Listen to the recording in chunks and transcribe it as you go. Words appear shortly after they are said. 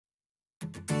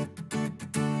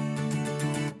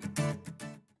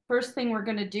First thing we're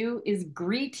going to do is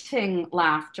greeting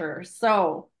laughter.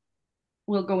 So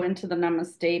we'll go into the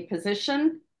namaste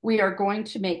position. We are going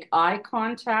to make eye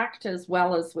contact as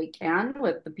well as we can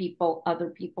with the people, other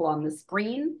people on the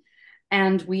screen,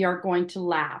 and we are going to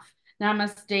laugh.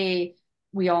 Namaste,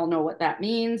 we all know what that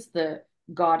means. The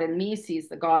God in me sees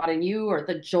the God in you, or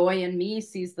the joy in me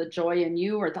sees the joy in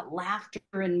you, or the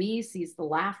laughter in me sees the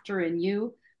laughter in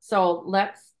you. So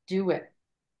let's do it.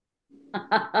 Ho,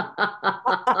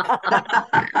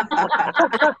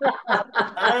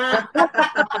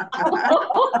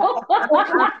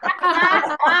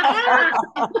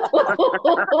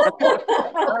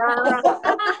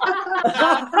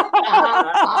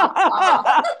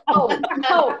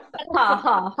 ho, ha,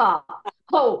 ha, ha.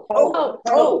 Ho, ho,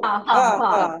 ho, ha, ha,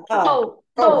 ha. Ho,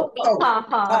 ho, ha,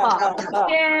 ha, ha.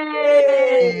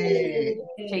 Yay!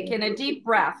 Take in a deep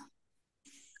breath.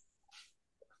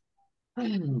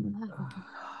 And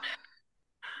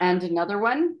another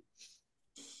one.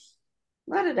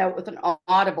 Let it out with an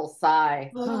audible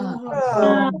sigh.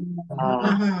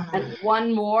 And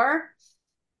one more.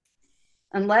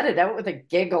 And let it out with a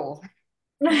giggle.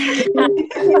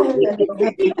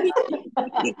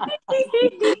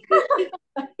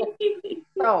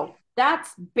 So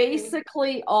that's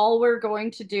basically all we're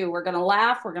going to do. We're going to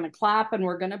laugh, we're going to clap, and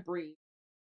we're going to breathe.